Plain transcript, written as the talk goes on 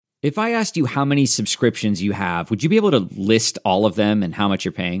If I asked you how many subscriptions you have, would you be able to list all of them and how much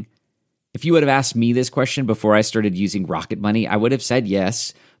you're paying? If you would have asked me this question before I started using Rocket Money, I would have said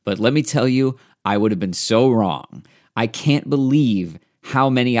yes, but let me tell you, I would have been so wrong. I can't believe how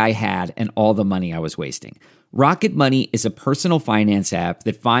many I had and all the money I was wasting. Rocket Money is a personal finance app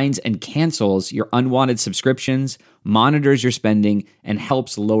that finds and cancels your unwanted subscriptions, monitors your spending, and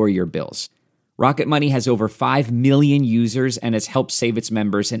helps lower your bills. Rocket Money has over 5 million users and has helped save its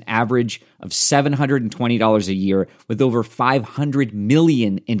members an average of $720 a year with over 500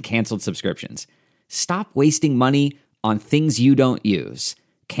 million in canceled subscriptions. Stop wasting money on things you don't use.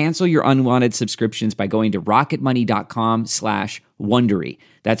 Cancel your unwanted subscriptions by going to rocketmoney.com/Wondery.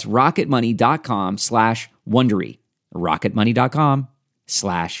 That's rocketmoney.com/Wondery.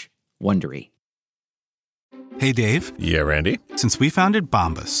 rocketmoney.com/Wondery. Hey, Dave. Yeah, Randy? Since we founded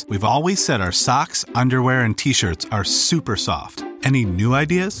Bombas, we've always said our socks, underwear, and T-shirts are super soft. Any new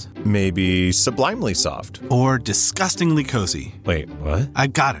ideas? Maybe sublimely soft. Or disgustingly cozy. Wait, what? I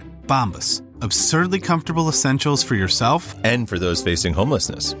got it. Bombas. Absurdly comfortable essentials for yourself and for those facing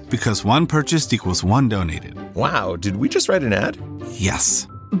homelessness. Because one purchased equals one donated. Wow, did we just write an ad? Yes.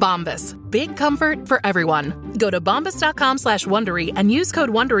 Bombas. Big comfort for everyone. Go to bombas.com/Wondery and use code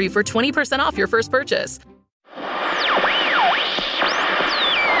WONDERY for 20% off your first purchase.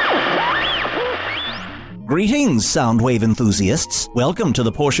 Greetings, Soundwave enthusiasts. Welcome to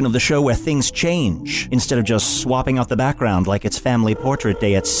the portion of the show where things change, instead of just swapping out the background like it's family portrait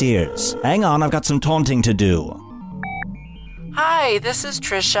day at Sears. Hang on, I've got some taunting to do. Hi, this is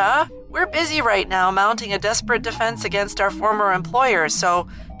Trisha. We're busy right now mounting a desperate defense against our former employer, so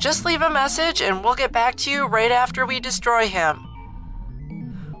just leave a message and we'll get back to you right after we destroy him.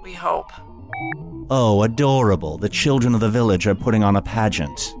 We hope. Oh, adorable. The children of the village are putting on a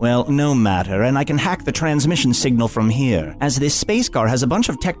pageant. Well, no matter, and I can hack the transmission signal from here, as this space car has a bunch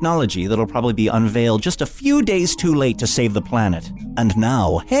of technology that'll probably be unveiled just a few days too late to save the planet. And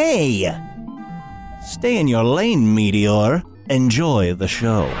now, hey! Stay in your lane, Meteor. Enjoy the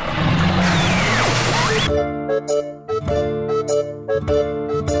show.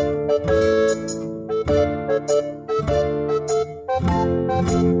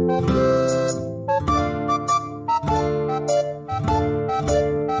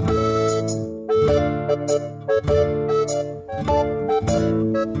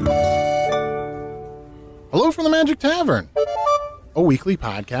 Hello from the Magic Tavern, a weekly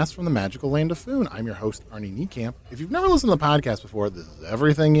podcast from the magical land of Foon. I'm your host, Arnie Niekamp. If you've never listened to the podcast before, this is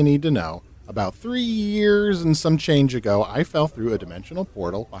everything you need to know. About 3 years and some change ago, I fell through a dimensional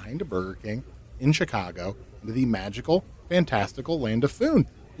portal behind a Burger King in Chicago into the magical, fantastical land of Foon.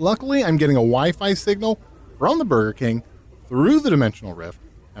 Luckily, I'm getting a Wi-Fi signal from the Burger King through the dimensional rift,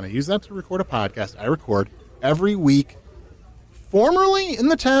 and I use that to record a podcast I record every week, formerly in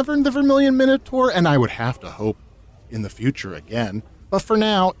the Tavern, the Vermilion Minotaur, and I would have to hope in the future again. But for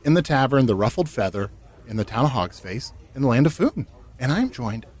now, in the Tavern, the Ruffled Feather, in the town of Hogsface, in the land of Foon. And I'm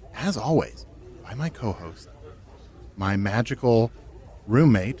joined, as always, by my co-host, my magical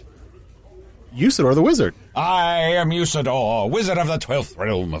roommate, Usador the Wizard. I am Usador, wizard of the 12th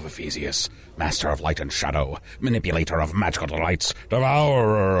realm of Ephesius, master of light and shadow, manipulator of magical delights,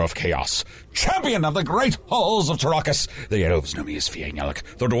 devourer of chaos, champion of the great halls of Tarakas. The elves know me as Fiangyalak,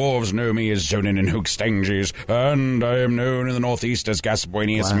 the dwarves know me as Zonin and Hoogstanges, and I am known in the northeast as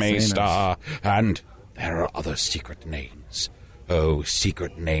Gasbuenius Maystar, and there are other secret names. Oh,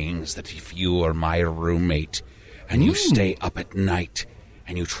 secret names that if you are my roommate, and you stay up at night,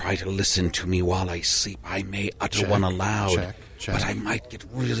 and you try to listen to me while I sleep, I may utter one aloud, but I might get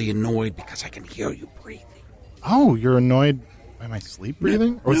really annoyed because I can hear you breathing. Oh, you're annoyed by my sleep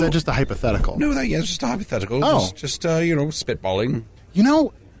breathing? Or is that just a hypothetical? No, it's just a hypothetical. Oh. Just spitballing. You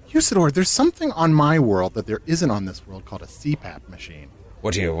know, Usador, there's something on my world that there isn't on this world called a CPAP machine.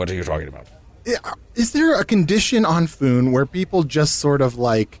 What are you talking about? Is there a condition on Foon where people just sort of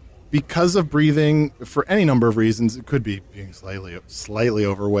like, because of breathing, for any number of reasons, it could be being slightly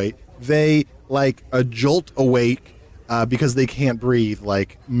overweight, they like a jolt awake because they can't breathe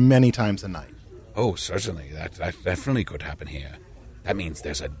like many times a night? Oh, certainly. That definitely could happen here. That means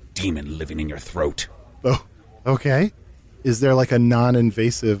there's a demon living in your throat. Oh, okay. Is there like a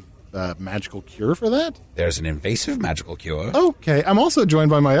non-invasive magical cure for that? There's an invasive magical cure. Okay. I'm also joined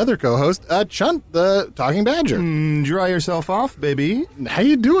by my other co-host, Chunt, the Talking Badger. Dry yourself off, baby. How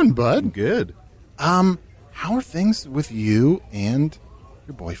you doing, bud? Good. How are things with you and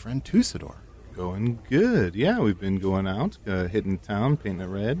your boyfriend, Tusador? Going good. Yeah, we've been going out, hitting town, painting it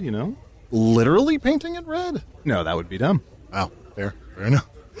red, you know. Literally painting it red? No, that would be dumb. Wow, fair enough.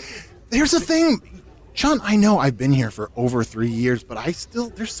 Here's the thing. Sean, I know I've been here for over 3 years, but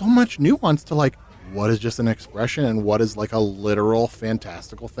there's so much nuance to like what is just an expression and what is like a literal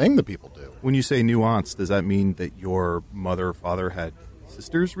fantastical thing that people do. When you say nuance, does that mean that your mother or father had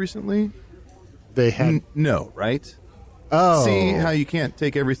sisters recently? They had No, right? Oh. See how you can't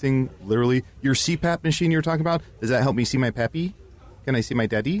take everything literally? Your CPAP machine you were talking about, does that help me see my pappy? Can I see my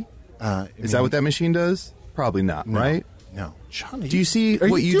daddy? Is that what that machine does? Probably not, right? No. Sean, Do you see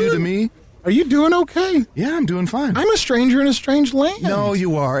what you do to me? Are you doing okay? Yeah, I'm doing fine. I'm a stranger in a strange land. No,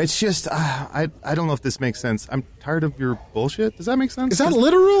 you are. It's just, I don't know if this makes sense. I'm tired of your bullshit. Does that make sense? Is that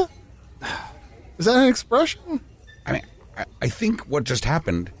literal? Is that an expression? I mean, I think what just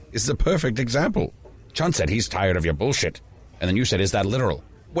happened is the perfect example. Chun said he's tired of your bullshit, and then you said, is that literal?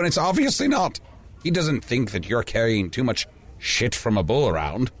 When it's obviously not. He doesn't think that you're carrying too much shit from a bull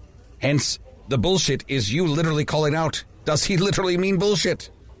around. Hence, the bullshit is you literally calling out, does he literally mean bullshit?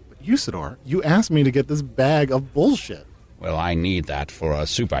 Usador, you asked me to get this bag of bullshit. Well, I need that for a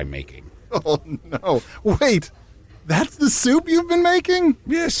soup I'm making. Oh, no. Wait, that's the soup you've been making?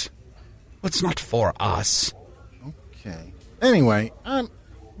 Yes. It's not for us. Okay. Anyway,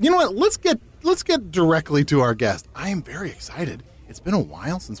 you know what? Let's get directly to our guest. I am very excited. It's been a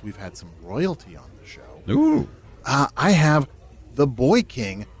while since we've had some royalty on the show. Ooh. I have the Boy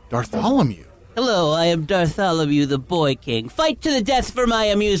King, Dartholomew. Hello, I am Dartholomew, the Boy King. Fight to the death for my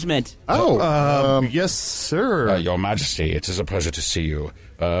amusement. Yes, sir. Your Majesty, it is a pleasure to see you.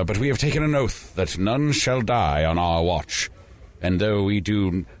 But we have taken an oath that none shall die on our watch. And though we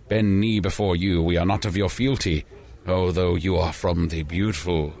do bend knee before you, we are not of your fealty. Although you are from the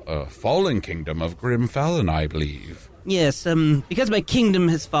beautiful fallen kingdom of Grimfallon, I believe. Yes, because my kingdom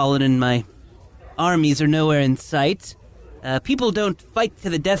has fallen and my armies are nowhere in sight, people don't fight to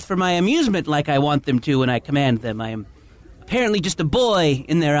the death for my amusement like I want them to when I command them. I am apparently just a boy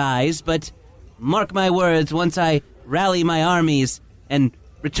in their eyes, but mark my words, once I rally my armies and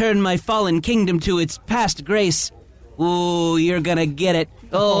return my fallen kingdom to its past grace, ooh, you're gonna get it.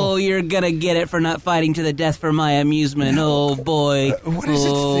 Oh, you're gonna get it for not fighting to the death for my amusement. Oh, boy. What is it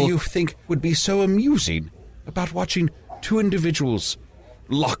that you think would be so amusing about watching two individuals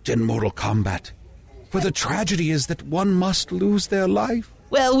locked in mortal combat? For the tragedy is that one must lose their life.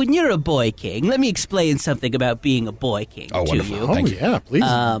 Well, when you're a boy king, let me explain something about being a boy king to wonderful. you. Thank you.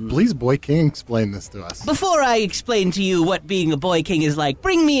 Yeah, please, Boy King, explain this to us. Before I explain to you what being a boy king is like,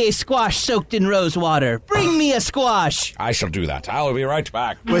 bring me a squash soaked in rose water. Bring me a squash. I shall do that. I'll be right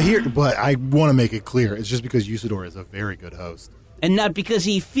back. But I want to make it clear, it's just because Usador is a very good host. And not because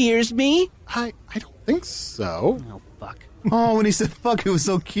he fears me? I don't think so. Oh, fuck. Oh, when he said fuck, it was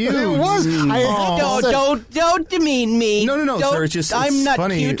so cute. It was. Don't demean me. No, Don't, sir. It's I'm not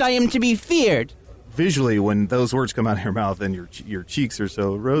funny. cute. I am to be feared. Visually, when those words come out of your mouth and your cheeks are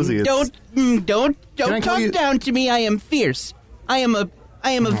so rosy, it's... Don't talk down to me. I am fierce. I am a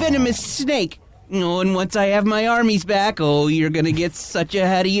venomous snake. Oh, and once I have my armies back, you're gonna get such a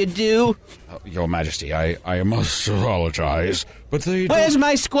how do you do? Your Majesty, I must apologize, but Where's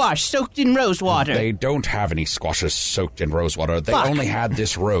my squash soaked in rose water? They don't have any squashes soaked in rose water. They Fuck. only had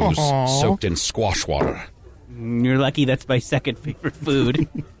this rose soaked in squash water. You're lucky that's my second favorite food.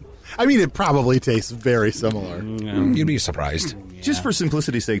 I mean, it probably tastes very similar. You'd be surprised. Just for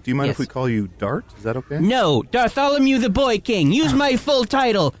simplicity's sake, do you mind if we call you Dart? Is that okay? No, Dartholomew the Boy King. Use my full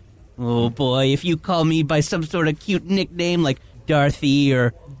title. Oh boy, if you call me by some sort of cute nickname like Darthy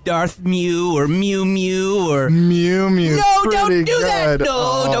or Darth Mew or Mew Mew or... Mew Mew. No, don't do that!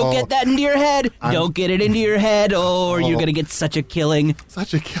 No, don't get that into your head. Don't get it into your head, or you're gonna get such a killing.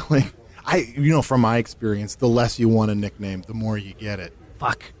 Such a killing. From my experience, the less you want a nickname, the more you get it.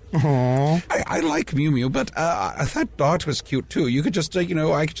 Fuck. I like Mew Mew, but I thought Dart was cute too. You could just, I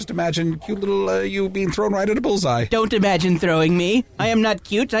could just imagine cute little you being thrown right at a bullseye. Don't imagine throwing me. I am not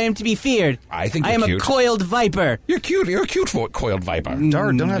cute. I am to be feared. I think I you're am cute. a coiled viper. You're cute. You're a cute coiled viper.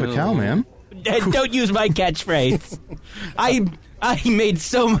 Dart, don't have a cow, man. Don't use my catchphrase. I made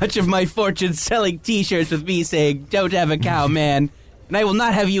so much of my fortune selling T-shirts with me saying, "Don't have a cow, man." And I will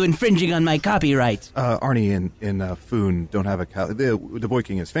not have you infringing on my copyright. Arnie in Foon don't have a cow. The Boy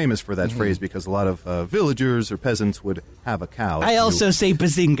King is famous for that phrase because a lot of villagers or peasants would have a cow. I also say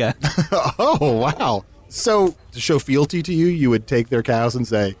bazinga. Oh, wow. So, to show fealty to you, you would take their cows and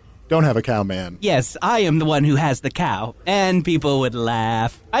say, "Don't have a cow, man." Yes, I am the one who has the cow. And people would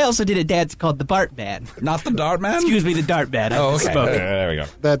laugh. I also did a dance called the Bart Man. Not the Dart Man? Excuse me, the Dart Man. Oh, okay. Spoken. There we go.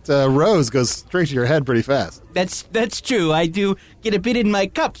 That rose goes straight to your head pretty fast. That's true. I do get a bit in my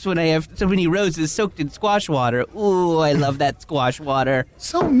cups when I have so many roses soaked in squash water. Ooh, I love that squash water.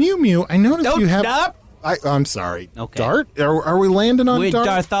 So, Mew Mew, I noticed Don't you have... stop! I'm sorry. Okay. Dart? Are we landing on With Dart?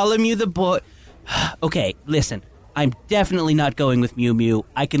 Dartholomew the Boy... Okay, listen. I'm definitely not going with Mew Mew.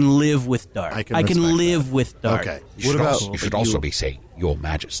 I can live with Dart. I can live that. with Dart. Okay. You should also be saying Your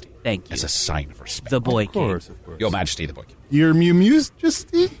Majesty. Thank you. As a sign of respect. The Boy King. Of course. Your Majesty, the Boy King. Your Mew Mew's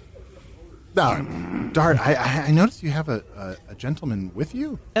just... No, Dart, I noticed you have a gentleman with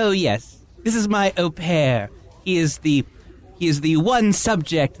you. Oh, yes. This is my au pair. He is the one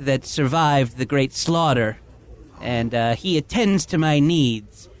subject that survived the Great Slaughter, and he attends to my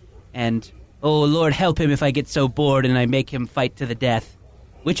needs. And, oh, Lord help him if I get so bored and I make him fight to the death.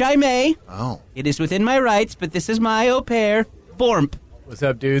 Which I may. Oh. It is within my rights, but this is my au pair, Bormp. What's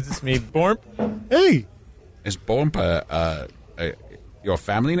up, dudes? It's me, Bormp. Hey. Is Bormp your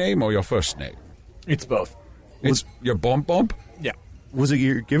family name or your first name? It's both. It's your Bormp? Yeah. Was it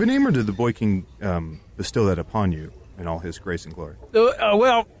your given name, or did the Boy King bestow that upon you in all his grace and glory?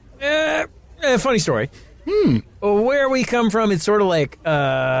 Funny story. Where we come from, it's sort of like,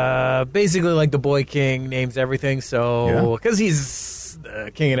 basically like the Boy King names everything, so, because he's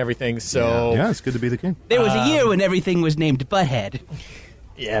the king and everything, so. Yeah, it's good to be the king. There was a year when everything was named Butthead.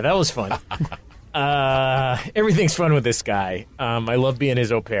 Yeah, that was fun. Everything's fun with this guy. I love being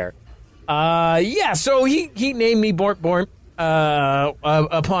his au pair. So he named me Bormp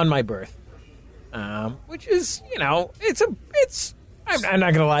upon my birth. Which is, I'm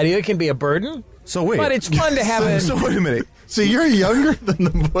not going to lie to you, it can be a burden. So wait. But it's fun to have it. So wait a minute. So you're younger than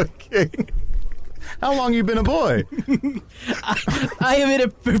the Boy King. How long you been a boy? I am in a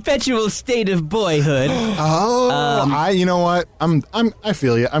perpetual state of boyhood. You know what? I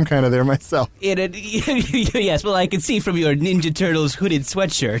feel you. I'm kind of there myself. Yes, well, I can see from your Ninja Turtles hooded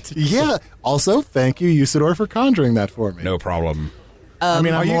sweatshirt. Yeah. Also, thank you, Usador, for conjuring that for me. No problem. I'm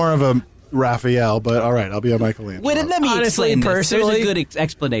more of a Raphael, but all right, I'll be a Michelangelo. Wait, let me Honestly, explain this. personally- There's a good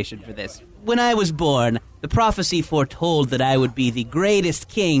explanation for this. When I was born, the prophecy foretold that I would be the greatest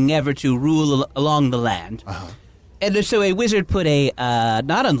king ever to rule along the land. And so a wizard put a,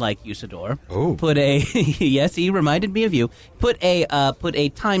 not unlike Usador, put a, yes, he reminded me of you, put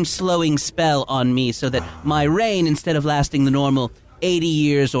a time-slowing spell on me so that my reign, instead of lasting the normal 80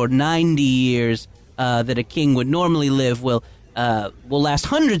 years or 90 years that a king would normally live, will last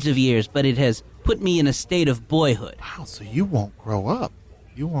hundreds of years, but it has put me in a state of boyhood. Wow, so you won't grow up.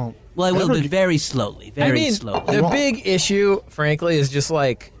 You won't. Well, I will, but very slowly, very slowly. The big issue, frankly, is just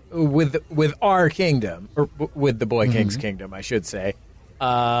like with our kingdom, or with the Boy King's kingdom, I should say.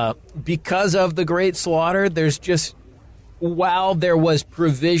 Because of the Great Slaughter, there's just, while there was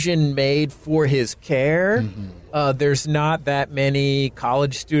provision made for his care, there's not that many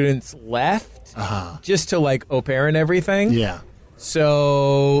college students left just to, like, au pair and everything. Yeah.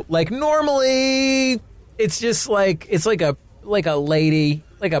 So, like, normally, it's just like, it's like a lady,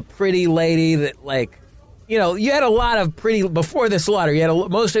 like a pretty lady that, like, you had a lot of pretty, before the slaughter, you had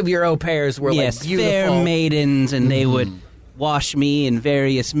most of your au pairs were, like, beautiful. Fair maidens, and they would wash me in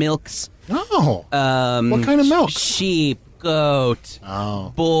various milks. Oh. What kind of milk? Sheep, goat,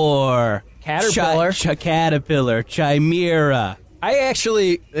 boar, Caterpillar. Caterpillar, chimera. This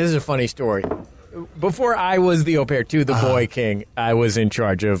is a funny story. Before I was the au pair to the Boy King, I was in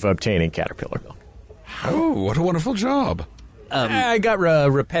charge of obtaining caterpillar milk. Oh, what a wonderful job. I got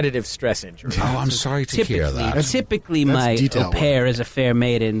repetitive stress injury. Oh, I'm sorry to hear that. Typically, my au pair is a fair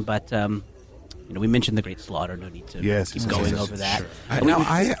maiden, but we mentioned the Great Slaughter. No need to keep going over that. Sure.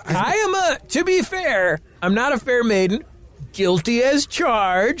 I am to be fair, I'm not a fair maiden, guilty as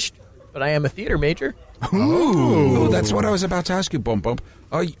charged, but I am a theater major. Oh, that's what I was about to ask you, Bump.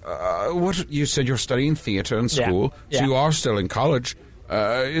 What you said you're studying theater in school, so you are still in college.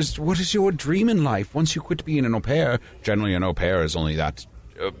 What is your dream in life once you quit being an au pair? Generally, an au pair is only that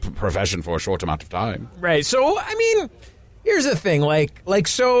profession for a short amount of time. Right. So, I mean, here's the thing.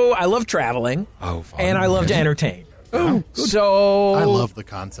 So I love traveling. Oh, fun. And I love to entertain. Oh, so I love the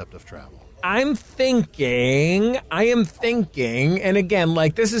concept of travel. I am thinking, and again,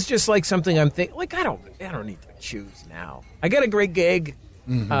 like, this is just like something I'm thinking, like, I don't need to choose now. I got a great gig.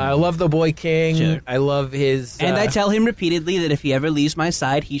 I love the Boy King. Sure. I love his... And I tell him repeatedly that if he ever leaves my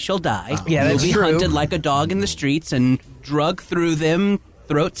side, he shall die. Yeah, that's He'll be true. hunted like a dog in the streets and drug through them,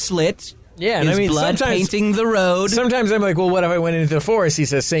 throat slit, Yeah, and his I mean, blood painting the road. Sometimes I'm like, well, what if I went into the forest? He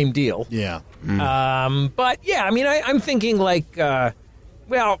says, same deal. Yeah. But, yeah, I mean, I'm thinking, like,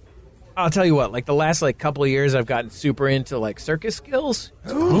 I'll tell you what, like, the last, couple of years, I've gotten super into, circus skills.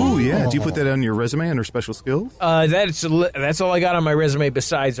 Oh, yeah. Do you put that on your resume under special skills? That's all I got on my resume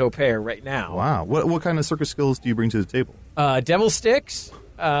besides au pair right now. Wow. What kind of circus skills do you bring to the table? Devil sticks,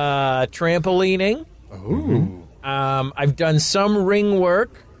 trampolining. Ooh. I've done some ring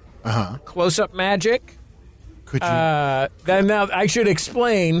work, close-up magic. Could you? Then now I should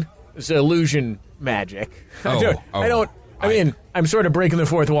explain illusion magic. Oh, I mean, I'm sort of breaking the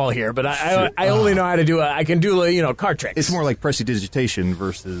fourth wall here, but I only know how to do I can do, card tricks. It's more like prestidigitation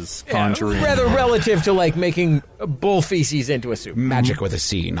versus conjuring. Rather relative to, like, making bull feces into a soup. Magic with a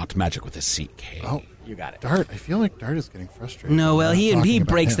C, not magic with a CK. Oh, you got it. Dart, I feel like Dart is getting frustrated. No, well, he Talking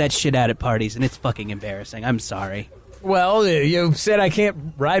breaks about him. that shit out at parties, and it's fucking embarrassing. I'm sorry. Well, you said I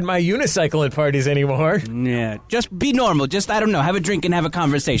can't ride my unicycle at parties anymore. Yeah, just be normal. Just, I don't know, have a drink and have a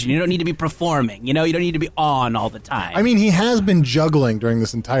conversation. You don't need to be performing. You don't need to be on all the time. I mean, he has been juggling during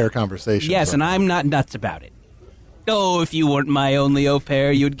this entire conversation. Yes, so. and I'm not nuts about it. Oh, if you weren't my only au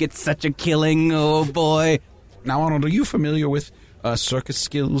pair, you'd get such a killing, oh boy. Now, Arnold, are you familiar with circus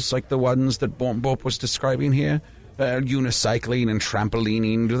skills like the ones that Bop was describing here? Unicycling and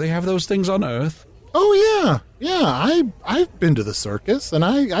trampolining. Do they have those things on Earth? Oh, yeah. I've been to the circus, and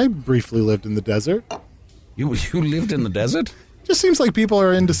I briefly lived in the desert. You lived in the desert? Just seems like people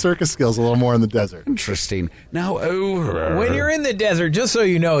are into circus skills a little more in the desert. Interesting. Now, when you're in the desert, just so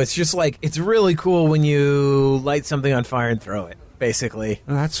you know, it's just like, it's really cool when you light something on fire and throw it, basically.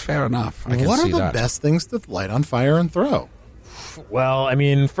 Well, that's fair enough. I can What are see the that. best things to light on fire and throw? Well, I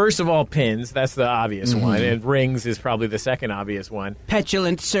mean, first of all, pins. That's the obvious one. And rings is probably the second obvious one.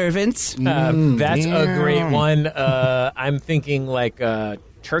 Petulant servants. That's a great one. I'm thinking like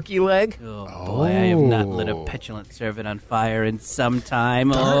turkey leg. Oh, boy, I have not lit a petulant servant on fire in some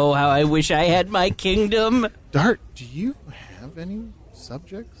time. Oh, how I wish I had my kingdom. Dart, do you have any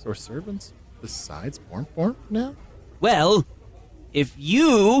subjects or servants besides Born now? Well, if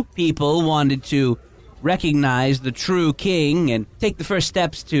you people wanted to recognize the true king and take the first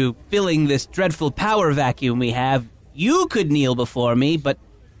steps to filling this dreadful power vacuum we have, you could kneel before me, but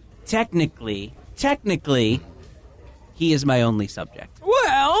technically, he is my only subject.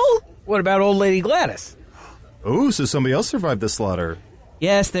 Well, what about old Lady Gladys? Oh, so somebody else survived the slaughter.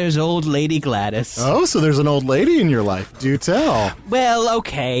 Yes, there's old Lady Gladys. Oh, so there's an old lady in your life. Do tell. Well,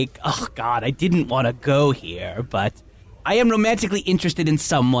 okay. Oh, God, I didn't want to go here, but I am romantically interested in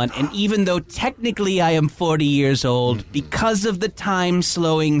someone, and even though technically I am 40 years old, because of the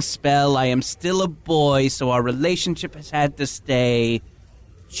time-slowing spell, I am still a boy, so our relationship has had to stay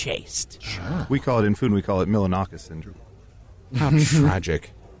chaste. Sure. We call it in food, we call it Milanaka syndrome. How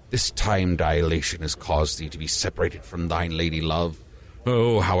tragic. This time dilation has caused thee to be separated from thine lady love.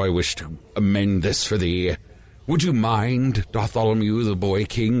 Oh, how I wish to amend this for thee. Would you mind, Bartholomew the Boy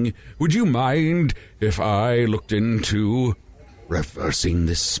King, would you mind if I looked into reversing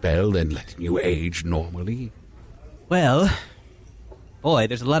this spell and letting you age normally? Well, boy,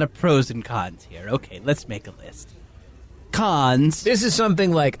 there's a lot of pros and cons here. Okay, let's make a list. Cons. This is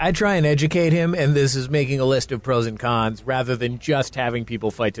something like, I try and educate him, and this is making a list of pros and cons, rather than just having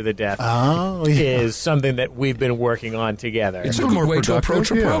people fight to the death. Oh, yeah. Is something that we've been working on together. It's a good way to approach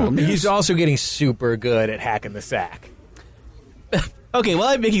a problem. He's also getting super good at hacking the sack. Okay, while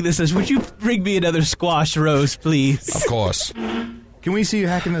I'm making this list, would you bring me another squash rose, please? Of course. Can we see you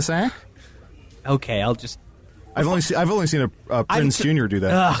hacking the sack? Okay, I'll just... I've only seen a Prince Jr. do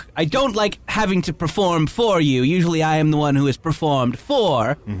that. Ugh, I don't like having to perform for you. Usually I am the one who is performed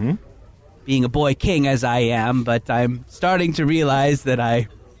for, being a boy king as I am, but I'm starting to realize that I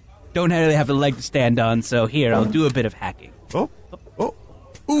don't really have a leg to stand on, so here, I'll do a bit of hacking. Oh.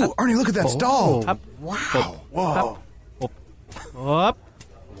 Ooh, Arnie, look at that stall. Up. Wow. Whoa. Up.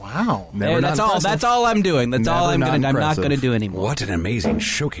 Wow. There, that's all I'm doing. That's all I'm not going to do anymore. What an amazing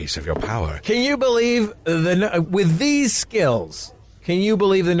showcase of your power. Can you believe, with these skills, can you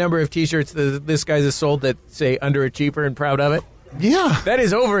believe the number of T-shirts that this guy's has sold that say underachiever and proud of it? Yeah. That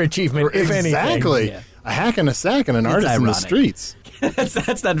is overachievement, if anything. Exactly. Yeah. A hack and a sack and an artist in the ironic. streets.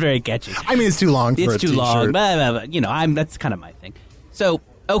 that's not very catchy. I mean, it's too long for a It's too t-shirt. long. But, that's kind of my thing. So,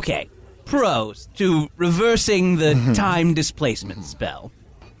 okay. Pros to reversing the time displacement spell.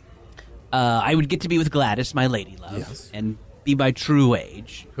 I would get to be with Gladys, my lady love, and be my true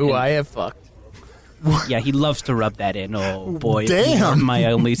age. Who I have fucked. Yeah, he loves to rub that in. Oh, boy. Damn. If you weren't my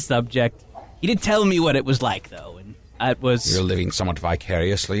only subject. He did tell me what it was like, though, and it was... You're living somewhat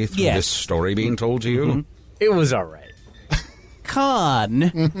vicariously through Yes. this story being told to you? It was all right.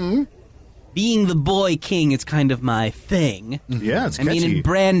 Con. Being the boy king is kind of my thing. Yeah, it's I mean, catchy. and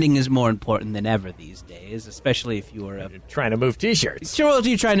branding is more important than ever these days, especially if you are Trying to move T-shirts. sure, if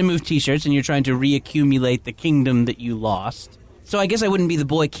you're trying to move T-shirts and you're trying to reaccumulate the kingdom that you lost. So I guess I wouldn't be the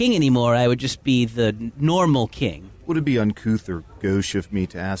boy king anymore. I would just be the normal king. Would it be uncouth or gauche of me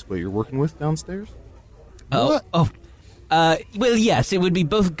to ask what you're working with downstairs? What? Well, yes, it would be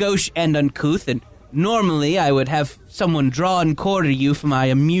both gauche and uncouth, and normally I would have someone draw and quarter you for my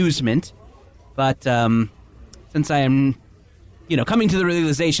amusement. But since I am, coming to the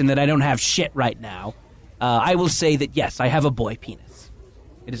realization that I don't have shit right now, I will say that, yes, I have a boy penis.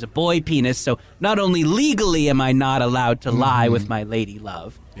 It is a boy penis, so not only legally am I not allowed to lie with my lady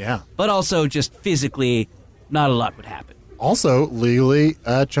love, but also just physically, not a lot would happen. Also, legally,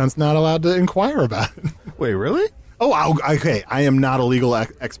 Chunt's not allowed to inquire about it. Wait, really? Oh, okay. I am not a legal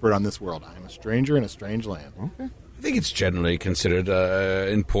expert on this world. I am a stranger in a strange land. Okay. I think it's generally considered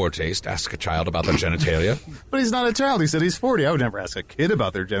in poor taste to ask a child about their genitalia. But he's not a child. He said he's 40. I would never ask a kid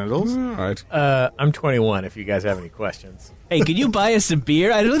about their genitals. All right. I'm 21 if you guys have any questions. Hey, could you buy us some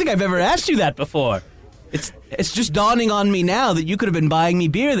beer? I don't think I've ever asked you that before. It's just dawning on me now that you could have been buying me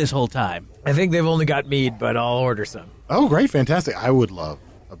beer this whole time. I think they've only got mead, but I'll order some. Oh, great. Fantastic. I would love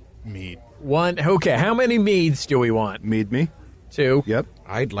a mead. One. Okay, how many meads do we want? Mead me? 2. Yep.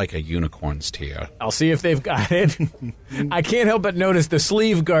 I'd like a unicorn's tear. I'll see if they've got it. I can't help but notice the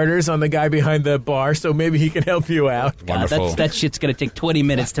sleeve garters on the guy behind the bar, so maybe he can help you out. Wonderful. That shit's going to take 20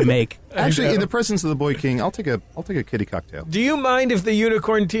 minutes to make. Actually, in the presence of the Boy King, I'll take a kitty cocktail. Do you mind if the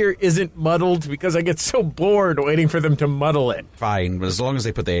unicorn tear isn't muddled? Because I get so bored waiting for them to muddle it. Fine, but as long as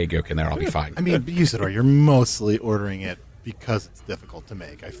they put the egg yolk in there, I'll be fine. I mean, Usador, you're mostly ordering it because it's difficult to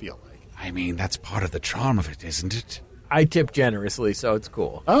make, I feel like. I mean, that's part of the charm of it, isn't it? I tip generously, so it's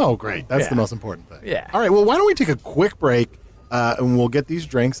cool. Oh, great. That's the most important thing. Yeah. All right, well, why don't we take a quick break, and we'll get these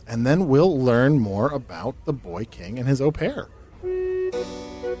drinks, and then we'll learn more about the Boy King and his au pair.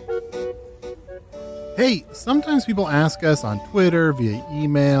 Hey, sometimes people ask us on Twitter, via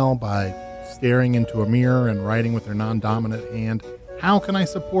email, by staring into a mirror and writing with their non-dominant hand, how can I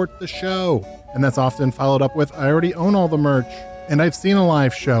support the show? And that's often followed up with, I already own all the merch, and I've seen a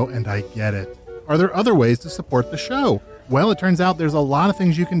live show, and I get it. Are there other ways to support the show? Well, it turns out there's a lot of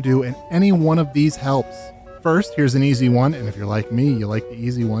things you can do, and any one of these helps. First, here's an easy one, and if you're like me, you like the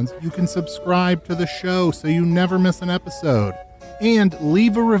easy ones, you can subscribe to the show so you never miss an episode. And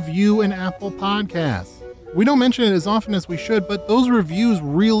leave a review in Apple Podcasts. We don't mention it as often as we should, but those reviews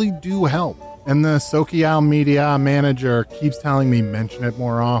really do help. And the Social Media manager keeps telling me, mention it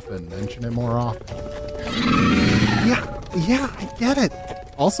more often, mention it more often. Yeah, I get it.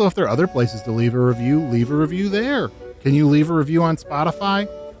 Also, if there are other places to leave a review there. Can you leave a review on Spotify?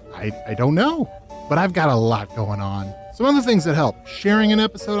 I don't know, but I've got a lot going on. Some other things that help: sharing an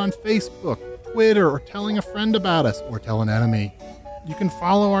episode on Facebook, Twitter, or telling a friend about us, or tell an enemy. You can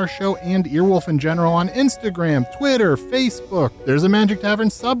follow our show and Earwolf in general on Instagram, Twitter, Facebook. There's a Magic Tavern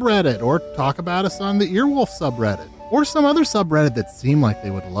subreddit, or talk about us on the Earwolf subreddit, or some other subreddit that seem like they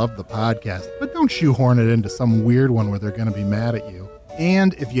would love the podcast, but don't shoehorn it into some weird one where they're going to be mad at you.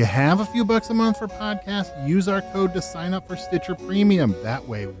 And if you have a few bucks a month for podcasts, use our code to sign up for Stitcher Premium. That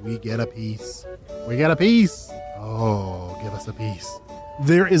way we get a piece. We get a piece. Oh, give us a piece.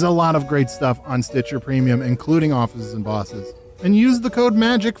 There is a lot of great stuff on Stitcher Premium, including Offices and Bosses. And use the code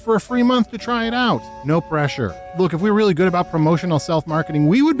MAGIC for a free month to try it out. No pressure. Look, if we were really good about promotional self-marketing,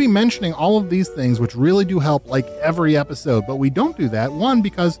 we would be mentioning all of these things, which really do help like every episode. But we don't do that, one,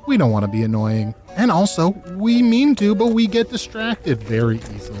 because we don't want to be annoying. And also, we mean to, but we get distracted very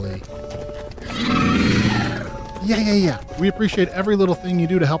easily. Yeah. We appreciate every little thing you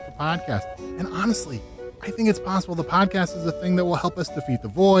do to help the podcast. And honestly, I think it's possible the podcast is the thing that will help us defeat the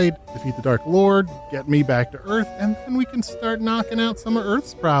Void, defeat the Dark Lord, get me back to Earth, and then we can start knocking out some of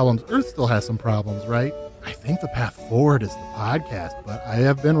Earth's problems. Earth still has some problems, right? I think the path forward is the podcast, but I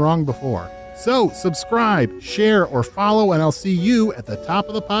have been wrong before. So subscribe, share, or follow, and I'll see you at the top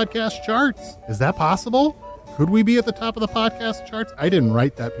of the podcast charts. Is that possible? Could we be at the top of the podcast charts? I didn't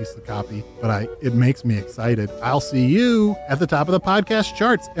write that piece of copy, but it makes me excited. I'll see you at the top of the podcast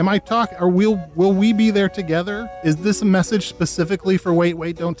charts. Am I talking, or will we be there together? Is this a message specifically for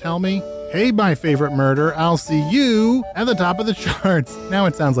Wait, Don't Tell Me? Hey, my favorite murder, I'll see you at the top of the charts. Now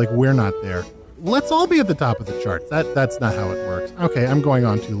it sounds like we're not there. Let's all be at the top of the charts. That's not how it works. Okay, I'm going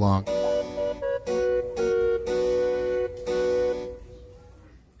on too long.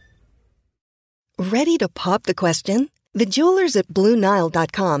 Ready to pop the question? The jewelers at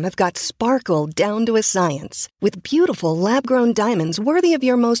BlueNile.com have got sparkle down to a science with beautiful lab-grown diamonds worthy of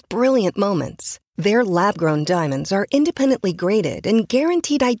your most brilliant moments. Their lab-grown diamonds are independently graded and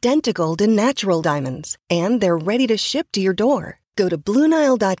guaranteed identical to natural diamonds, and they're ready to ship to your door. Go to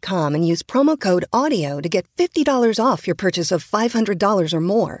BlueNile.com and use promo code AUDIO to get $50 off your purchase of $500 or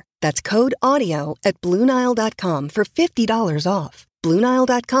more. That's code AUDIO at BlueNile.com for $50 off.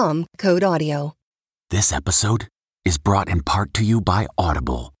 BlueNile.com, code AUDIO. This episode is brought in part to you by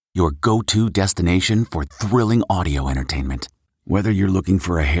Audible, your go-to destination for thrilling audio entertainment. Whether you're looking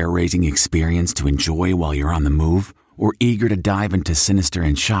for a hair-raising experience to enjoy while you're on the move, or eager to dive into sinister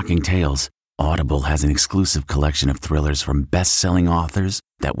and shocking tales, Audible has an exclusive collection of thrillers from best-selling authors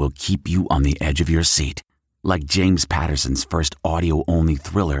that will keep you on the edge of your seat. Like James Patterson's first audio-only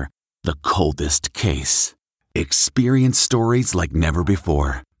thriller, The Coldest Case. Experience stories like never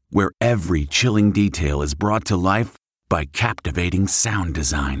before, where every chilling detail is brought to life by captivating sound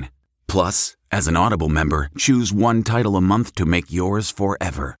design. Plus, as an Audible member, choose one title a month to make yours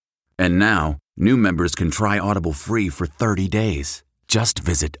forever. And now, new members can try Audible free for 30 days. Just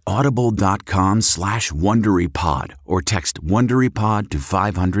visit audible.com/WonderyPod or text WonderyPod to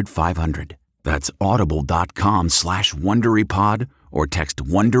 500-500. That's audible.com/WonderyPod or text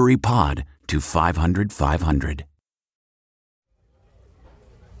WonderyPod to 500-500.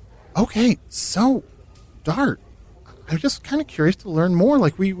 Okay, so, Dart, I'm just kind of curious to learn more.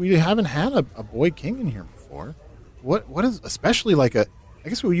 Like, we haven't had a boy king in here before. What is, especially like I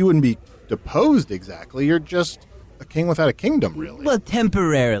guess you wouldn't be deposed exactly. You're just a king without a kingdom, really. Well,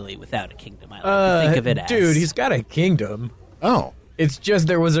 temporarily without a kingdom, I like to think of it as. Dude, he's got a kingdom. Oh. It's just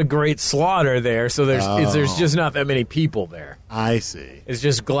there was a great slaughter there, so there's just not that many people there. I see. It's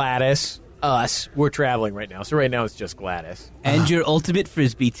just Gladys, us. We're traveling right now, so right now it's just Gladys. And your ultimate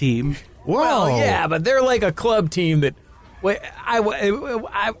Frisbee team. Well, yeah, but they're like a club team that...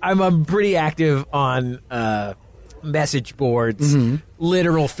 I'm pretty active on... message boards,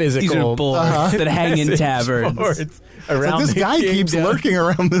 literal physical. These are boards that hang in taverns. Around this guy keeps lurking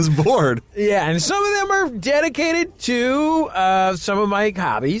around this board. Yeah, and some of them are dedicated to some of my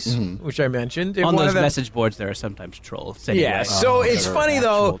hobbies, which I mentioned. On those message boards, there are sometimes trolls. Anyway. Yeah, so it's funny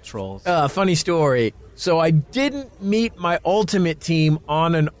though. Trolls. Funny story. So I didn't meet my ultimate team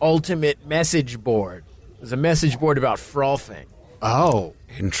on an ultimate message board. It was a message board about frolfing. Oh,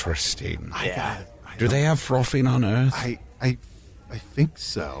 interesting. Yeah. Do they have frothing on Earth? I think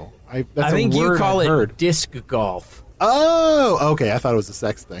so. I think you call it disc golf. Oh, okay. I thought it was a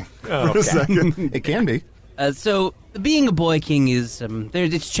sex thing for a second. It can be. So being a boy king is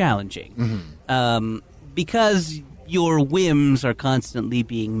it's challenging because your whims are constantly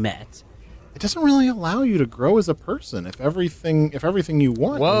being met. It doesn't really allow you to grow as a person if everything you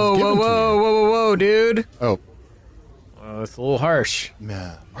want. Whoa, dude. Oh, it's a little harsh.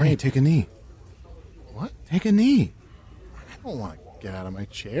 Man, Arnie, take a knee. What? Take a knee. I don't want to get out of my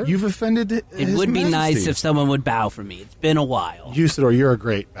chair. You've offended It would be nice if someone would bow for me. It's been a while. Usador, you're a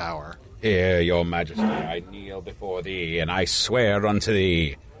great bower. Here, your majesty, I kneel before thee, and I swear unto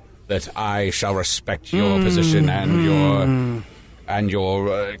thee that I shall respect your position and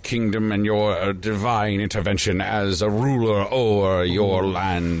your kingdom and your divine intervention as a ruler over your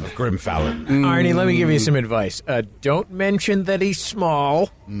land, Grimfallon. Arnie, let me give you some advice. Don't mention that he's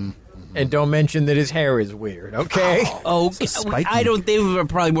small. And don't mention that his hair is weird, okay? I don't. They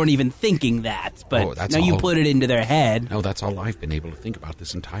probably weren't even thinking that, but now you put it into their head. No, that's all I've been able to think about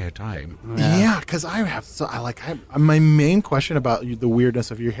this entire time. Yeah, because my main question about the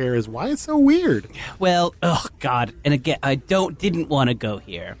weirdness of your hair is why it's so weird. Well, oh God, and again, I didn't want to go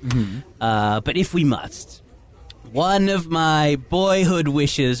here, but if we must, one of my boyhood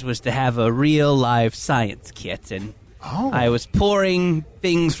wishes was to have a real live science kit, and. Oh. I was pouring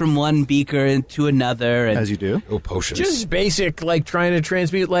things from one beaker into another. And as you do. Oh, potions. Just basic, like trying to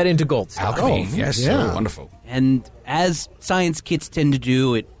transmute lead into gold. Alchemy, yes, yeah. Wonderful. And as science kits tend to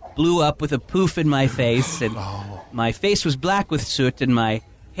do, it blew up with a poof in my face, and my face was black with soot, and my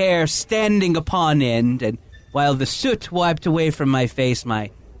hair standing upon end, and while the soot wiped away from my face, my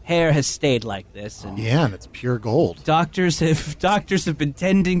hair has stayed like this. And and it's pure gold. Doctors have been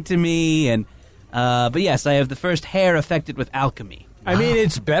tending to me, and... but yes, I have the first hair affected with alchemy. I mean,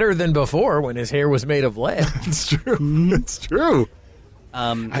 it's better than before when his hair was made of lead. It's true. It's true.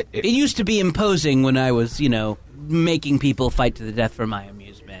 It used to be imposing when I was, making people fight to the death for my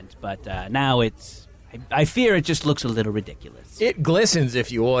amusement. But now I fear it just looks a little ridiculous. It glistens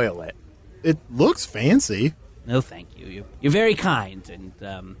if you oil it. It looks fancy. No, thank you. You're very kind. And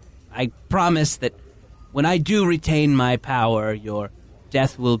I promise that when I do retain my power, your...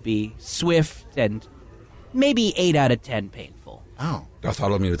 death will be swift and maybe 8 out of 10 painful. Oh.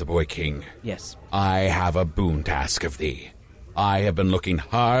 Bartholomew the Boy King. Yes. I have a boon to ask of thee. I have been looking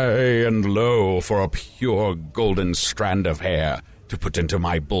high and low for a pure golden strand of hair to put into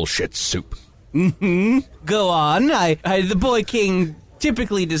my bullshit soup. Go on. The Boy King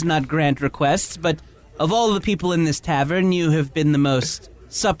typically does not grant requests, but of all the people in this tavern, you have been the most...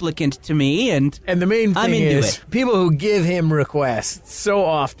 supplicant to me, and the main thing is it. People who give him requests, so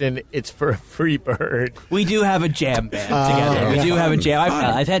often it's for a free bird. We do have a jam band together. We do have a jam.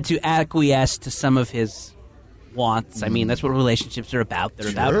 I've had to acquiesce to some of his wants. I mean, that's what relationships are about.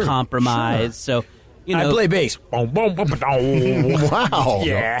 They're about compromise. So You know, I play bass. Boom, boom, boom, boom. Wow.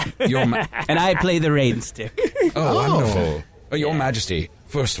 Yeah. and I play the rain stick. Oh, wonderful. Your Majesty,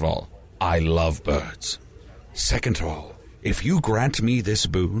 first of all, I love birds. Second of all, if you grant me this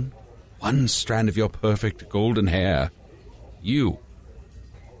boon, one strand of your perfect golden hair, you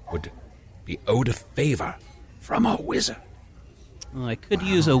would be owed a favor from a wizard. Well, I could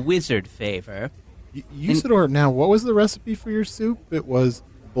use a wizard favor. Usador, now, what was the recipe for your soup? It was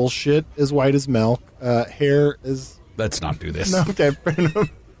bullshit as white as milk, hair as... Let's not do this. No, okay, fair enough.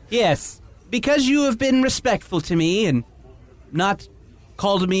 Yes, because you have been respectful to me and not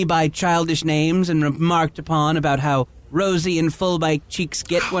called me by childish names and remarked upon about how rosy and full my cheeks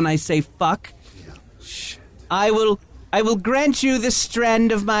get when I say fuck. Yeah. Shit. I will grant you this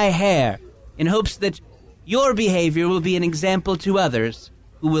strand of my hair in hopes that your behavior will be an example to others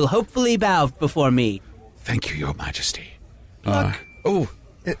who will hopefully bow before me. Thank you, Your Majesty.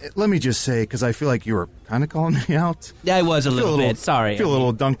 Let me just say, because I feel like you were kind of calling me out. Yeah, I was a little bit. Sorry. I feel a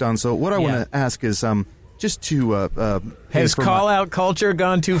little dunked on. So what I want to ask is, just to has call-out culture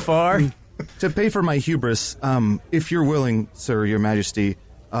gone too far? To pay for my hubris, if you're willing, sir, Your Majesty,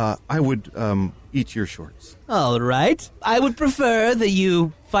 I would eat your shorts. All right. I would prefer that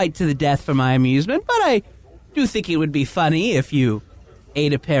you fight to the death for my amusement, but I do think it would be funny if you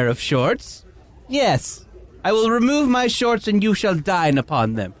ate a pair of shorts. Yes. I will remove my shorts and you shall dine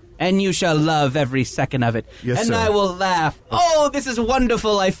upon them. And you shall love every second of it. Yes, and sir. I will laugh. Oh, this is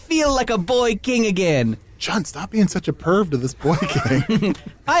wonderful. I feel like a boy king again. John, stop being such a perv to this boy king.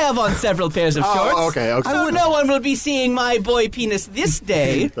 I have on several pairs of shorts. Oh, okay. So no one will be seeing my boy penis this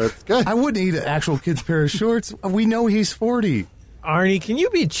day. That's good. I wouldn't eat an actual kid's pair of shorts. We know he's 40. Arnie, can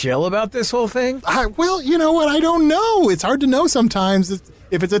you be chill about this whole thing? Well, you know what? I don't know. It's hard to know sometimes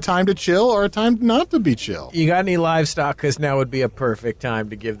if it's a time to chill or a time not to be chill. You got any livestock? Because now would be a perfect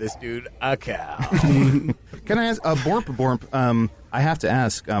time to give this dude a cow. Can I ask, Borp, I have to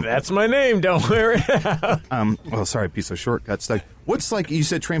ask. That's my name, don't wear it out. Well, sorry, piece of shortcuts. Like, what's like, you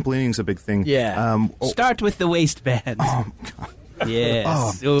said trampolining's a big thing. Yeah. Start with the waistband. Oh, God.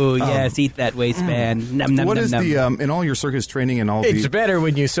 Yes. Yes, eat that waistband. Num, num, what num, is num. the, in all your circus training and all It's the... better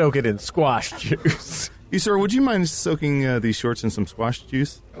when you soak it in squash juice. You, sir, would you mind soaking these shorts in some squash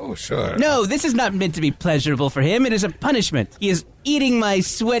juice? Oh, sure. No, this is not meant to be pleasurable for him. It is a punishment. He is eating my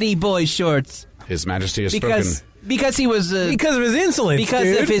sweaty boy shorts. His Majesty has because he was... because of his insolence,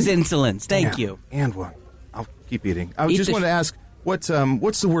 Because of his insolence. Thank you. And one. I'll keep eating. I just want to ask, what's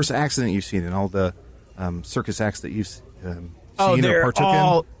the worst accident you've seen in all the circus acts that you've seen they're or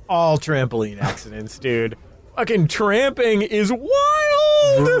partook in? all trampoline accidents, dude. Fucking tramping is wild.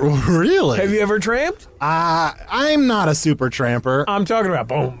 Really? Have you ever tramped? I'm not a super tramper. I'm talking about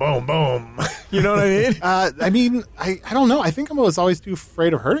boom, boom, boom. You know what I mean? I don't know. I think I was always too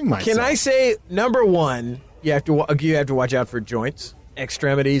afraid of hurting myself. Can I say, number one, you have to watch out for joints,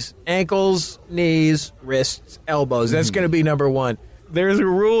 extremities, ankles, knees, wrists, elbows. That's going to be number one. There's a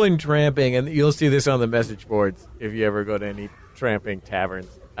rule in tramping, and you'll see this on the message boards if you ever go to any tramping taverns.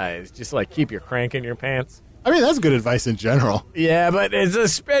 It's just like keep your crank in your pants. I mean, that's good advice in general. Yeah, but it's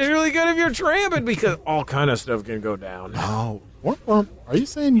especially good if you're tramping because all kind of stuff can go down. Oh, are you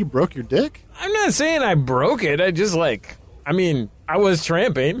saying you broke your dick? I'm not saying I broke it. I was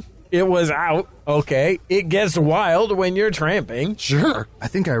tramping. It was out. Okay. It gets wild when you're tramping. Sure. I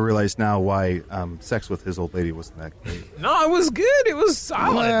think I realize now why sex with his old lady wasn't that great. No, it was good. It was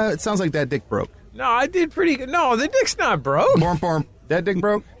solid. It sounds like that dick broke. No, I did pretty good. No, the dick's not broke. Borm. That dick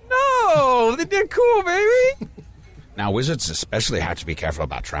broke? No, the dick cool, baby. Now, wizards especially have to be careful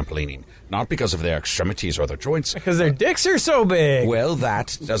about trampolining, not because of their extremities or their joints. Because their dicks are so big. Well,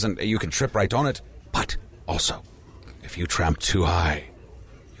 that doesn't... You can trip right on it. But also, if you tramp too high,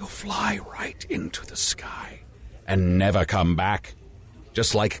 you'll fly right into the sky and never come back.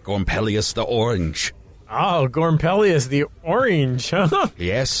 Just like Gormpelius the Orange. Oh, Gormpelius the Orange, huh?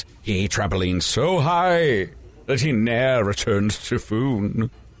 Yes, he trampolined so high that he ne'er returned to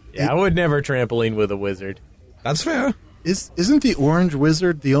Foon. Yeah, I would never trampoline with a wizard. That's fair. Isn't the Orange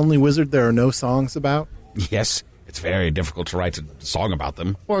Wizard the only wizard there are no songs about? Yes, it's very difficult to write a song about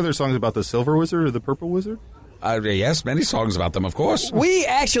them. Or are there songs about the Silver Wizard or the Purple Wizard? Yes, many songs about them, of course. We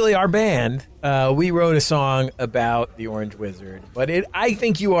actually, our band, we wrote a song about the Orange Wizard. But I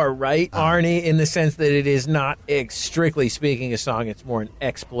think you are right, Arnie, in the sense that it is not, strictly speaking, a song. It's more an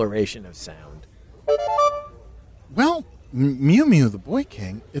exploration of sound. Well, Mew Mew, the Boy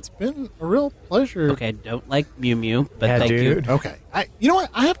King, it's been a real pleasure. Okay, don't like Mew Mew, but Yeah, thank dude. you. Okay. You know what?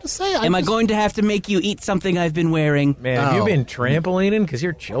 I have to say... Am I going to have to make you eat something I've been wearing? Man, have you been trampolining? Because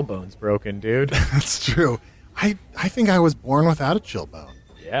your chill bone's broken, dude. That's true. I think I was born without a chill bone.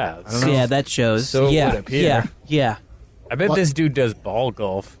 Yeah. I don't know. Yeah, that shows. So it yeah, would appear. yeah. I bet this dude does ball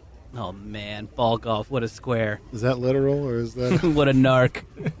golf. Oh, man, ball golf, what a square. Is that literal or is that? What a narc.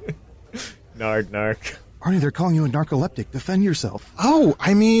 Narc. Arnie, they're calling you a narcoleptic. Defend yourself. Oh,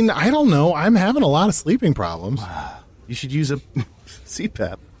 I mean, I don't know. I'm having a lot of sleeping problems. You should use a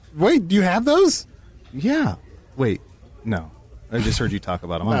CPAP. Wait, do you have those? Yeah. Wait, no. I just heard you talk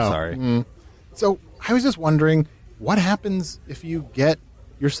about them. I'm sorry. So I was just wondering, what happens if you get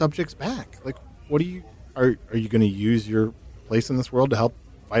your subjects back? Like, what do you are you going to use your place in this world to help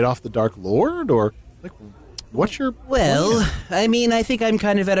fight off the Dark Lord, or like, what's your Well, plan? I mean, I think I'm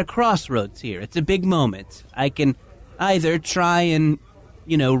kind of at a crossroads here. It's a big moment. I can either try and,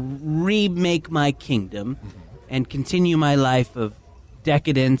 remake my kingdom and continue my life of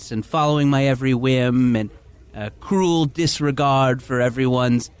decadence and following my every whim and cruel disregard for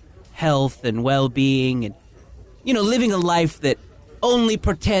everyone's health and well-being and, living a life that only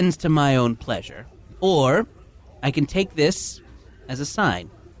pretends to my own pleasure. Or I can take this as a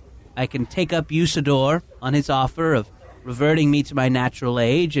sign. I can take up Usador on his offer of reverting me to my natural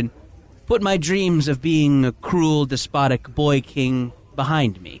age and put my dreams of being a cruel, despotic boy king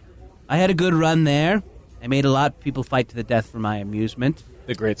behind me. I had a good run there. I made a lot of people fight to the death for my amusement.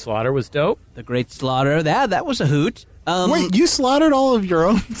 The Great Slaughter was dope. The Great Slaughter, that was a hoot. Wait, you slaughtered all of your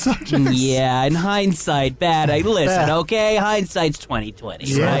own subjects? Yeah, in hindsight, listen, okay? Hindsight's 20/20,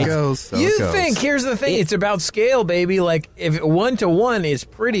 So right? it goes. You think, here's the thing, it's about scale, baby. Like, if 1-to-1 is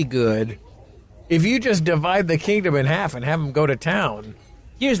pretty good, if you just divide the kingdom in half and have them go to town.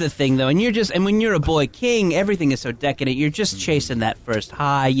 Here's the thing, though, and when you're a boy king, everything is so decadent. You're just chasing that first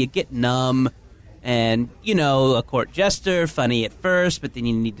high. You get numb, and, a court jester, funny at first, but then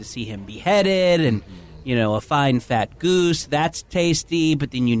you need to see him beheaded, and, a fine fat goose, that's tasty, but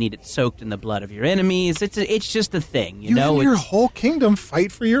then you need it soaked in the blood of your enemies. It's just a thing, You and your whole kingdom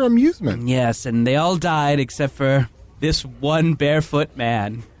fight for your amusement. Yes, and they all died except for this one barefoot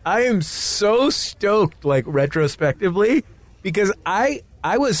man. I am so stoked, like, retrospectively, because I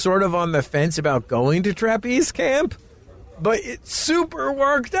was sort of on the fence about going to trapeze camp, but it super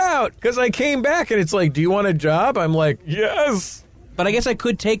worked out, because I came back and it's like, do you want a job? I'm like, yes. But I guess I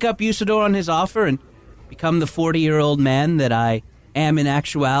could take up Usador on his offer and become the 40-year-old man that I am in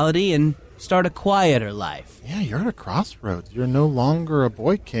actuality and start a quieter life. Yeah, you're at a crossroads. You're no longer a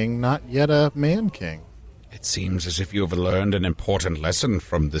boy king, not yet a man king. It seems as if you have learned an important lesson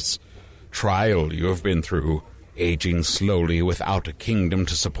from this trial you have been through, aging slowly without a kingdom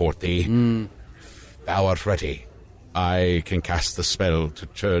to support thee. If thou art ready, I can cast the spell to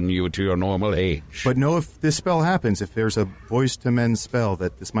turn you to your normal age. But know if this spell happens, if there's a voice to men spell,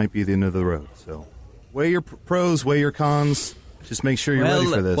 that this might be the end of the road. So weigh your pros, weigh your cons. Just make sure you're ready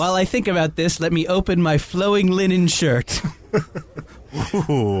for this. While I think about this, let me open my flowing linen shirt.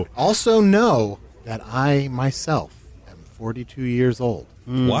 Also know that I myself am 42 years old.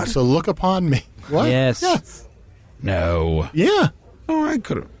 What? So look upon me. What? Yes. Yes. No. Yeah. Oh, I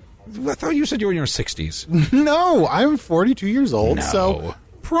could have. I thought you said you were in your 60s. No, I'm 42 years old, No. so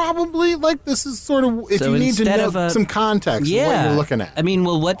probably, like, this is sort of, if So you need to instead know of some context of what you're looking at. I mean,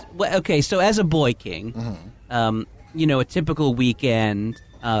 well, what okay, so as a boy king, a typical weekend,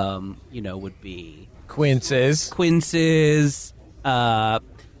 would be Quinces,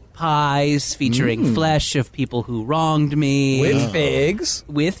 pies featuring flesh of people who wronged me. with figs.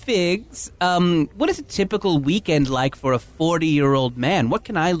 With figs. What is a typical weekend like for a 40-year-old man? What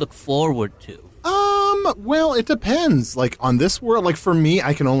can I look forward to? Well, it depends. Like, on this world, like, for me,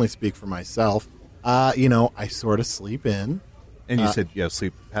 I can only speak for myself. I sort of sleep in. And you said you have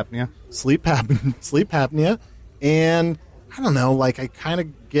sleep apnea? Sleep apnea. And, I don't know, like, I kind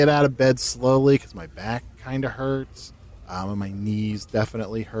of get out of bed slowly because my back kind of hurts. And my knees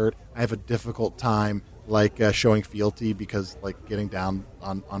definitely hurt. I have a difficult time, like, showing fealty because, like, getting down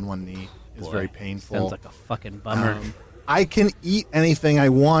on one knee is very painful. Sounds like a fucking bummer. I can eat anything I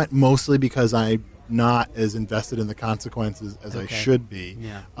want, mostly because I'm not as invested in the consequences as I should be.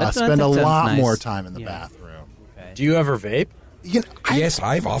 Yeah. Spend a that sounds lot nice. more time in the Yeah. bathroom. Do you ever vape? Yes,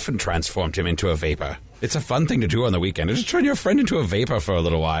 I've often transformed him into a vapor. It's a fun thing to do on the weekend. Just turn your friend into a vapor for a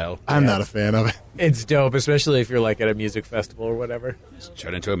little while. I'm not a fan of it. It's dope, especially if you're like at a music festival or whatever. Just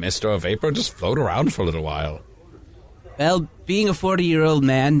turn into a mist or a vapor and just float around for a little while. Well, being a 40-year-old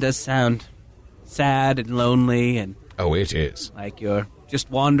man does sound sad and lonely, and Oh, it is. like you're just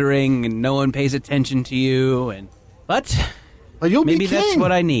wandering and no one pays attention to you. But You'll maybe be king. that's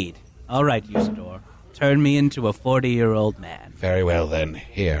what I need. All right, Usador, turn me into a 40-year-old man. Very well, then.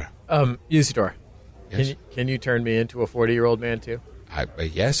 Here. Usador, Yes? can you turn me into a 40-year-old man too?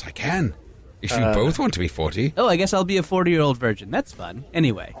 Yes, I can. If you both want to be 40. Oh, I guess I'll be a 40-year-old virgin. That's fun.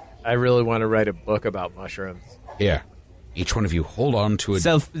 Anyway. I really want to write a book about mushrooms. Here, each one of you hold on to a...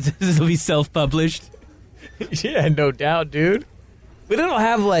 This will be self-published? Yeah, no doubt, dude. But it'll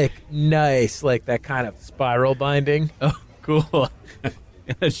have, nice, that kind of spiral binding. Oh, cool.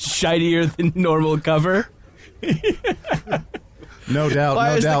 Shinier than normal cover? No doubt, Why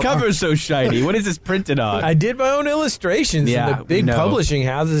no is doubt. the cover so shiny? What is this printed on? I did my own illustrations, and the big publishing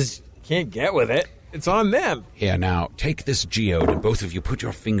houses can't get with it. It's on them. Here, now, take this geode, and both of you put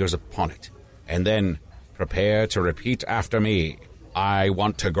your fingers upon it. And then prepare to repeat after me. I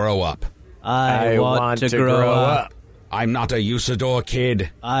want to grow up. I want to grow up. I'm not a Usador kid.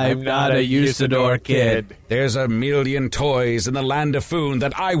 I'm not a Usador kid. There's a million toys in the land of Foon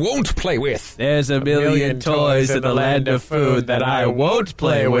that I won't play with. There's a million toys in the land of Foon that I won't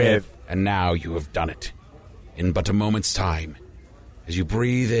play with. And now you have done it. In but a moment's time, as you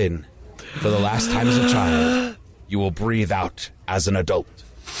breathe in for the last time as a child, you will breathe out as an adult.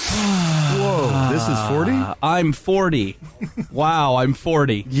 Whoa, this is 40? I'm 40. Wow, I'm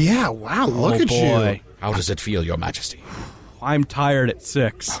 40. Yeah, wow, look at you. How does it feel, Your Majesty? I'm tired at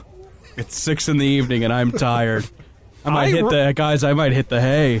 6. It's 6 in the evening and I'm tired. I might hit the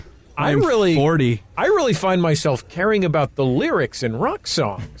hay. I'm 40. I really find myself caring about the lyrics in rock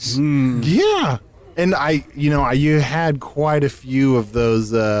songs. Yeah. And you had quite a few of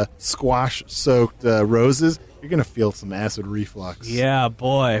those squash-soaked roses. You're going to feel some acid reflux. Yeah,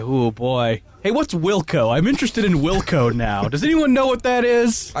 boy. Ooh, boy. Hey, what's Wilco? I'm interested in Wilco now. Does anyone know what that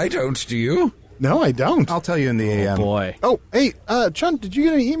is? I don't. Do you? No, I don't. I'll tell you in the AM. Oh, boy. Oh, hey, Chunt, did you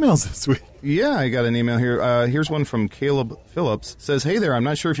get any emails this week? Yeah, I got an email here. Here's one from Caleb Phillips. Says, hey there, I'm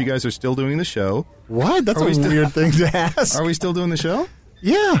not sure if you guys are still doing the show. What? That's a weird thing to ask. Are we still doing the show?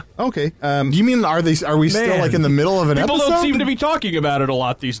 Yeah. Okay. You mean are we still in the middle of an People episode? don't seem to be talking about it a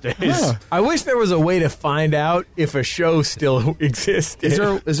lot these days. Yeah. I wish there was a way to find out if a show still exists. Is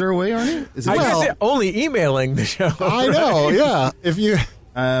there a way, Arnie? I guess only emailing the show. I know, yeah. If you...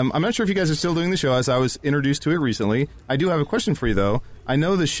 I'm not sure if you guys are still doing the show, as I was introduced to it recently. I do have a question for you, though. I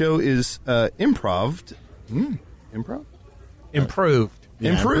know the show is improved. Improv? Improved.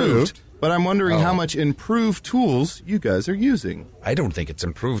 Yeah, Improved. But I'm wondering how much improved tools you guys are using. I don't think it's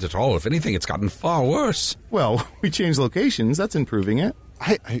improved at all. If anything, it's gotten far worse. Well, we changed locations. That's improving it.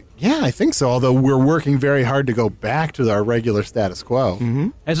 I think so, although we're working very hard to go back to our regular status quo. Mm-hmm.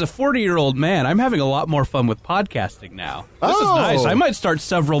 As a 40-year-old man, I'm having a lot more fun with podcasting now. This is Oh. nice. I might start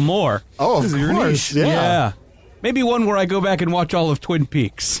several more. Oh, of This is your course, niche. yeah. Maybe one where I go back and watch all of Twin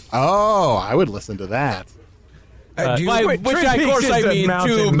Peaks. Oh, I would listen to that. Do you- By Wait, which, Twin of Peaks course, is I a mean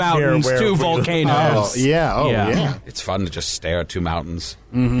mountain two mountains, here two where we- Oh, volcanoes. yeah. Oh, Yeah. yeah. It's fun to just stare at two mountains.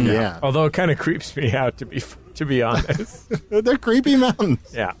 Yeah. Although it kind of creeps me out, to be honest. They're creepy mountains.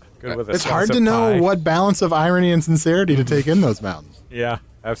 Yeah. Good with a It's slice hard of to know pie. what balance of irony and sincerity to take in those mountains. Yeah,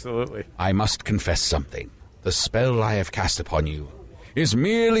 absolutely. I must confess something. The spell I have cast upon you is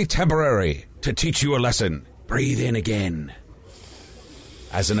merely temporary to teach you a lesson. Breathe in again.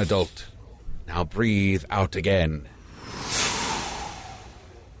 As an adult. Now breathe out again.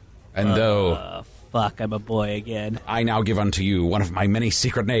 And though Fuck, I'm a boy again. I now give unto you one of my many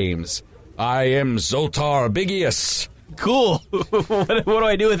secret names, I am Zoltar Bigius. Cool. What do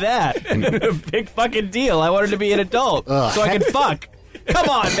I do with that? Big fucking deal. I wanted to be an adult so I could fuck. Come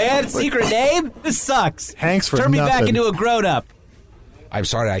on, man. Secret name? This sucks. Hanks for Turn me back nothing. into a grown-up. I'm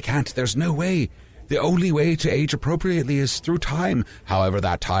sorry, I can't. There's no way. The only way to age appropriately is through time. However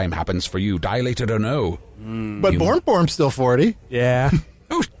that time happens for you, dilated or no. But Born's still 40. Yeah.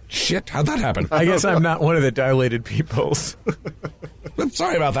 Oh, shit. How'd that happen? I guess I'm not one of the dilated peoples. I'm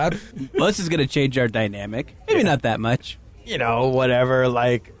sorry about that. Well, this is going to change our dynamic. Maybe not that much. You know, whatever.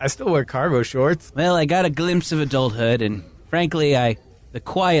 Like, I still wear cargo shorts. Well, I got a glimpse of adulthood, and frankly, the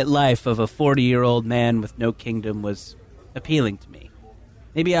quiet life of a 40-year-old man with no kingdom was appealing to me.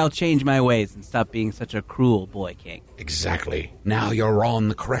 Maybe I'll change my ways and stop being such a cruel boy king. Exactly. Now you're on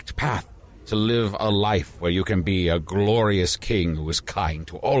the correct path to live a life where you can be a glorious king who is kind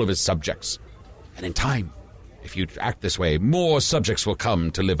to all of his subjects. And in time, if you act this way, more subjects will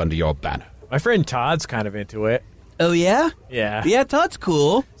come to live under your banner. My friend Todd's kind of into it. Oh, yeah? Yeah. Yeah, Todd's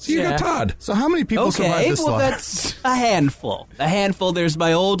cool. So you got Todd. So how many people survived Okay, this well, slaughter? that's a handful. A handful. There's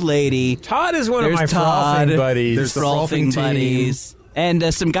my old lady. Todd is one There's of my Todd. frothing buddies. There's the Frothing frothing team. buddies.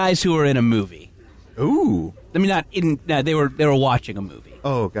 And some guys who were in a movie. Ooh. I mean, not in. No, they were watching a movie.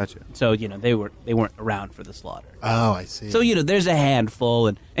 Oh, gotcha. So they weren't around for the slaughter. Oh, I see. So there's a handful,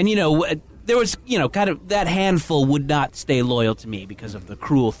 and there was kind of that handful would not stay loyal to me because of the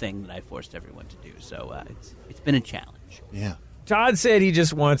cruel thing that I forced everyone to do. So it's been a challenge. Yeah. Todd said he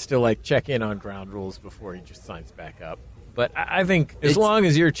just wants to like check in on ground rules before he just signs back up. But I think as long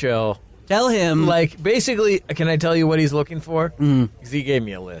as you're chill, tell him. Like basically, can I tell you what he's looking for? Because he gave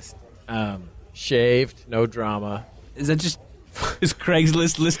me a list. Shaved, no drama. Is that just his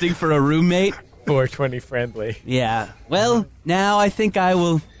Craigslist listing for a roommate? 420 friendly. Yeah. Well, now I think I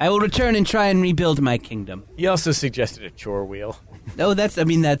will return and try and rebuild my kingdom. He also suggested a chore wheel. No, that's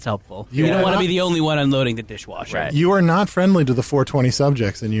helpful. You don't want to be the only one unloading the dishwasher. Right. You are not friendly to the 420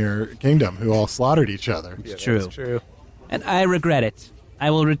 subjects in your kingdom who all slaughtered each other. It's true. That's true. And I regret it.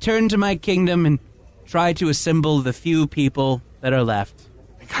 I will return to my kingdom and try to assemble the few people that are left.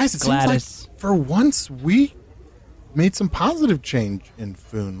 Guys, it Gladys. seems like for once we made some positive change in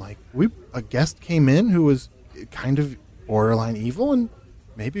Foon. Like, a guest came in who was kind of borderline evil, and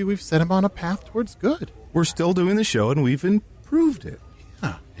maybe we've set him on a path towards good. We're still doing the show, and we've improved it.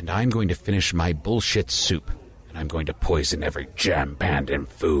 Yeah. And I'm going to finish my bullshit soup, and I'm going to poison every jam band in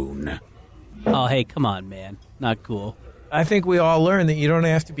Foon. Oh, hey, come on, man. Not cool. I think we all learned that you don't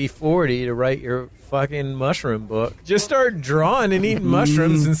have to be 40 to write your fucking mushroom book. Just start drawing and eating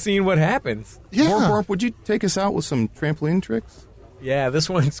mushrooms and seeing what happens. Yeah. Borp, would you take us out with some trampoline tricks? Yeah, this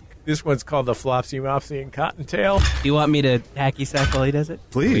one's called the Flopsy Mopsy and Cottontail. Do you want me to hacky sack while he does it?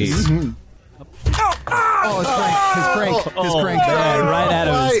 Please. Mm-hmm. His crank. Man, right out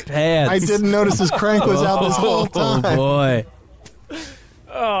of his pants. I didn't notice his crank was out this whole time. Oh, boy.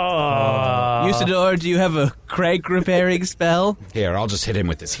 Oh. Usador, do you have a crank repairing spell? Here, I'll just hit him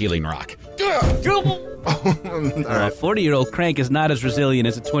with this healing rock. A 40-year-old crank is not as resilient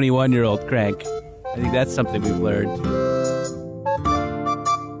as a 21-year-old crank. I think that's something we've learned.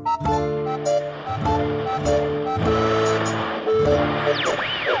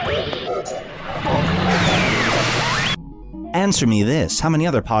 Answer me this. How many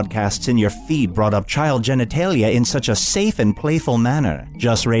other podcasts in your feed brought up child genitalia in such a safe and playful manner?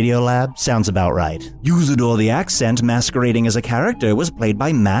 Just Radiolab? Sounds about right. Usador the Accent masquerading as a character was played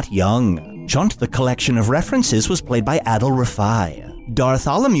by Matt Young. Chunt the Collection of References was played by Adil Rafai.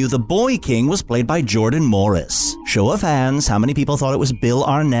 Dartholomew the Boy King was played by Jordan Morris. Show of hands, how many people thought it was Bill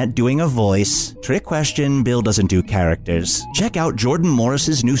Arnett doing a voice? Trick question, Bill doesn't do characters. Check out Jordan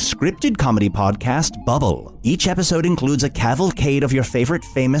Morris's new scripted comedy podcast, Bubble. Each episode includes a cavalcade of your favorite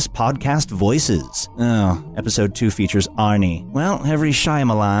famous podcast voices. Oh, episode 2 features Arnie. Well, every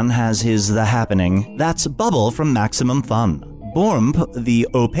Shyamalan has his The Happening. That's Bubble from Maximum Fun. Bormp, the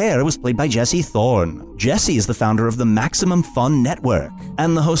au pair, was played by Jesse Thorne. Jesse is the founder of the Maximum Fun Network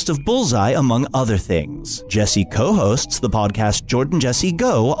and the host of Bullseye, among other things. Jesse co-hosts the podcast Jordan Jesse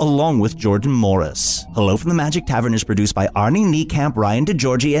Go along with Jordan Morris. Hello from the Magic Tavern is produced by Arnie Niekamp, Ryan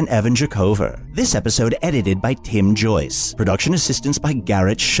DeGiorgi, and Evan Jacover. This episode edited by Tim Joyce. Production assistance by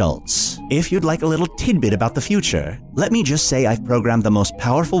Garrett Schultz. If you'd like a little tidbit about the future, let me just say I've programmed the most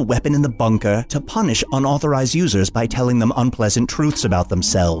powerful weapon in the bunker to punish unauthorized users by telling them unpleasant truths about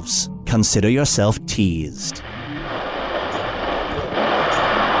themselves. Consider yourself teased.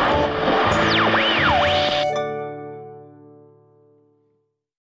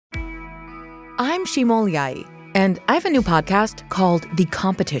 I'm Shimol Yai, and I have a new podcast called The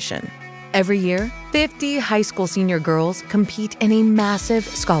Competition. Every year, 50 high school senior girls compete in a massive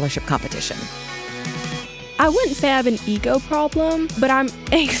scholarship competition. I wouldn't say I have an ego problem, but I'm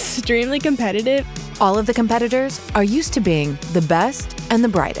extremely competitive. All of the competitors are used to being the best and the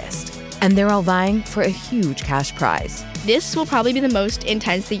brightest, and they're all vying for a huge cash prize. This will probably be the most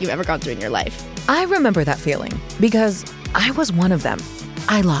intense thing you've ever gone through in your life. I remember that feeling because I was one of them.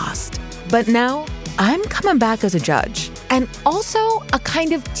 I lost. But now I'm coming back as a judge and also a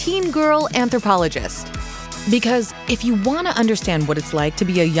kind of teen girl anthropologist. Because if you want to understand what it's like to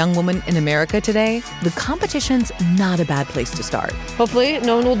be a young woman in America today, the competition's not a bad place to start. Hopefully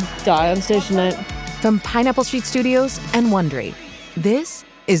no one will die on stage tonight. From Pineapple Street Studios and Wondery, this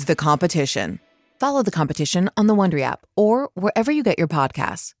is The Competition. Follow The Competition on the Wondery app or wherever you get your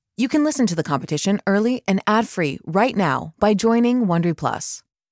podcasts. You can listen to The Competition early and ad-free right now by joining Wondery Plus.